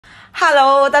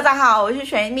Hello， 大家好，我是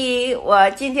玄米，我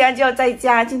今天就在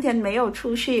家，今天没有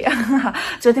出去，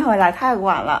昨天回来太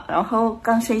晚了，然后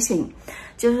刚睡醒，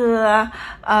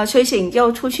睡醒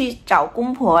就出去找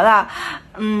公婆了，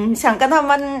想跟他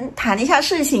们谈一下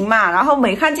事情嘛，然后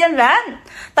没看见人，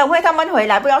等会他们回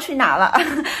来不知道去哪了，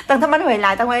等他们回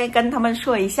来，等会跟他们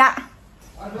说一下。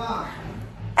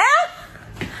哎，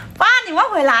爸，你们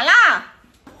回来啦？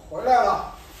回来了，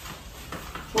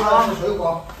出来买水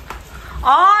果。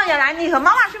哦，原来你和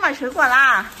妈妈去买水果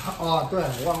啦？哦，对，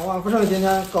我不是今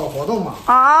天搞活动嘛。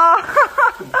哦，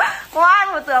怪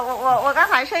不得我刚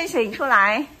才睡醒出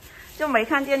来就没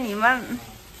看见你们。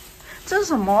这是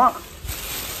什么？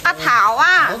啊，桃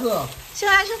啊！桃子。现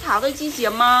在是桃的季节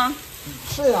吗？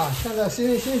是呀，现在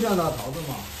新鲜的桃子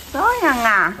嘛。这样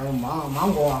啊。还有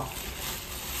芒果。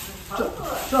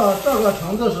这个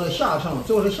橙子是夏橙，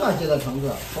就是夏季的橙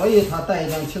子，所以它带一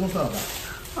点青色的。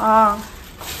哦。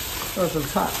这是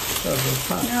菜，这是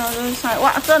菜。这是菜，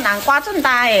哇，这南瓜真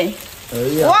大哎！哎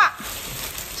呀，哇，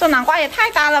这南瓜也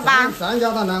太大了吧！咱家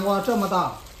的南瓜这么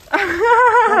大，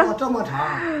这么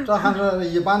长，这还是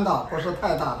一般的，不是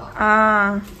太大的。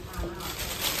啊。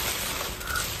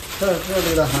这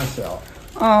里的还小。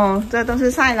哦，这都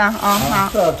是菜了哦。好，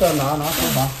这拿厨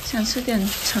房。想吃点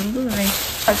橙子嘞，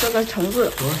这个橙子。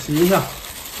我洗一下。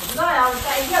不知道呀，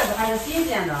在叶子还是新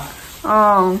鲜的。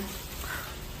哦。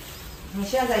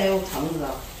现在也有橙子，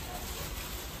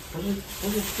不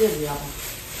是叶子呀。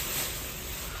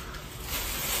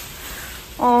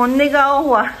哦，那个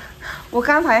我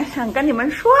刚才想跟你们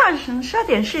说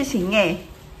点事情哎。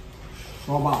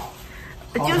说吧。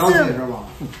就是是吧？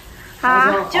啊，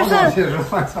就是是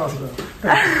坏消息。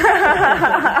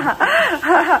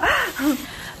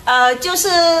就是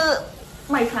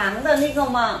买房的那个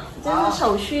嘛，就是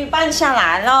手续办下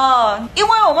来了。因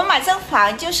为我们买这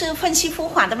房就是分期付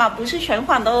款的嘛，不是全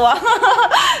款的哦。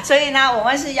所以呢，我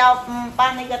们是要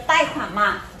办那个贷款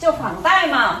嘛，就房贷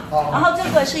嘛。然后这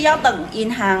个是要等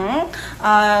银行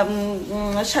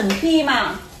审批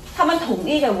嘛，他们同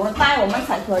意给我们贷，我们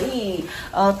才可以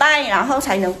贷，然后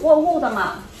才能过户的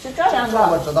嘛，是这样的。这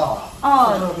我知道了。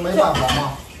哦，这是没办法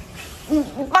吗？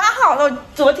办好了，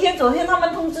昨天他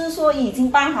们通知说已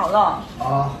经办好了。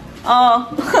啊。哦。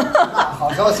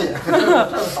好消息，这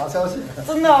是好消息。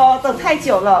真的哦，等太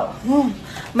久了。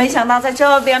没想到在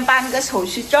这边办个手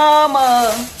续这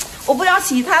么，我不知道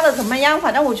其他的怎么样，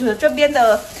反正我觉得这边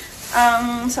的，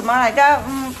什么来着，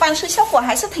办事效果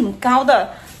还是挺高的。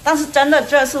但是真的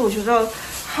这次我觉得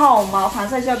好麻烦，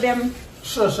在这边。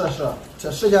是，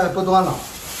这时间不短了。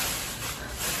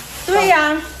对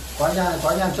呀。关键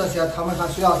这些他们还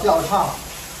需要调查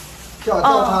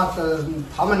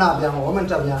他们那边我们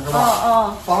这边是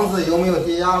吧？房子有没有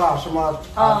抵押了？什么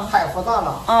太复杂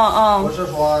了。不是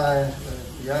说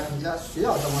也需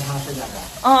要这么长时间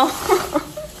吧？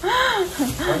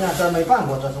关键这没办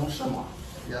过这种事嘛。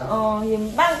也没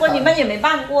办过，你们也没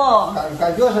办过。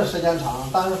感觉是时间长，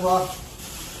但是说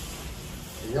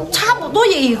差不多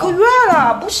也1个月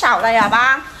了，不少了呀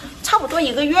吧？差不多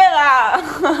1个月了。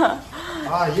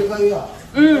1个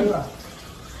月。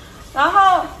然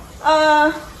后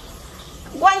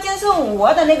关键是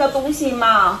我的那个东西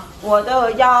嘛，我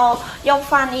的要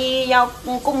翻译，要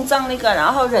公证那个，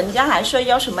然后人家还说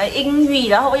要什么英语，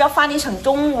然后要翻译成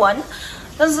中文，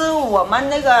但是我们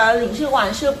那个领事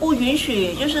馆是不允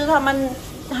许，就是他们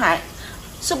还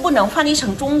是不能翻译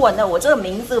成中文的，我这个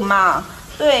名字嘛。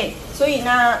对，所以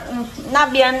呢，那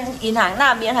边银行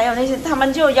那边还有那些，他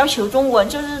们就要求中文，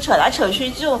就是扯来扯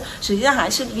去，就实际上还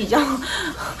是比较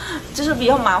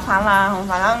麻烦啦。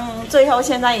反正最后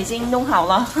现在已经弄好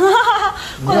了。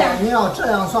你要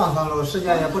这样算时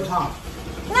间也不长。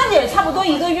那也差不多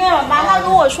1个月了吧？那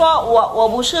如果说我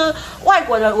不是外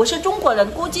国人，我是中国人，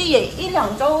估计也1、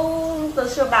2周的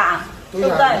事吧。对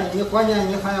呀，你关键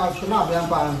你还要去那边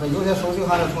办，有些手续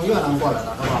还是从越南过来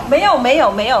的，是吧？没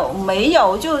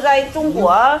有，就在中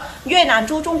国越南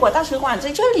驻中国大使馆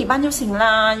在这里办就行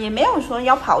了，也没有说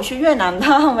要跑去越南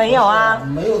的，没有啊。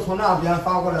没有从那边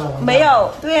发过来。没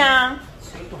有，对呀。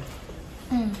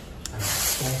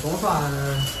总算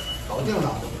搞定了，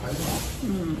可以。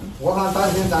我还担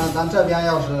心咱这边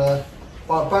要是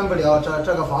搬不了，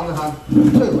这个房子还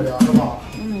退不了，是吧？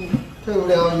退不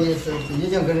了，你是已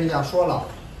经跟人家说了，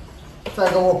再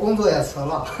给我工作也辞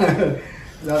了，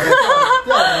调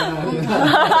能力，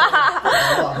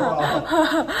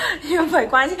也没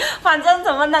关系，反正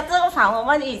怎么的，这个房我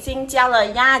们已经交了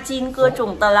押金各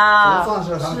种的啦，算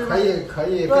是还可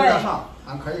以跟得上，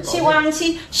还可以。希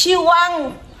望，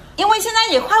因为现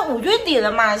在也快5月底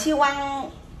了嘛，希望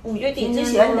5月底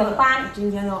之前能搬。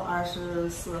今天都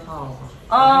24号。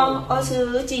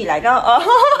20几来的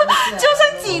就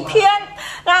剩几天。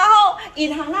然后以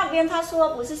堂那边他说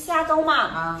不是下周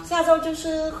嘛，下周就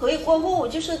是合约过户，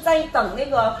就是在等那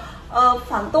个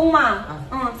房东嘛，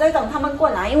在等他们过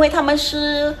来，因为他们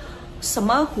是什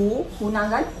么湖南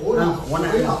人，湖南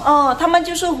人他们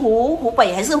就是湖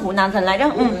北还是湖南人来的，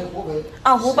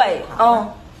湖北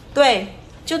对，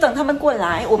就等他们过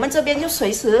来，我们这边就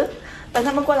随时等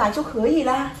他们过来就可以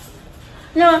啦。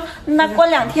那过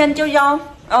2天就要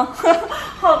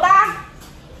好大，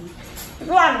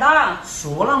软的，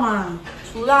熟了吗？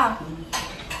熟了，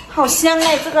好香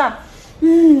哎，这个，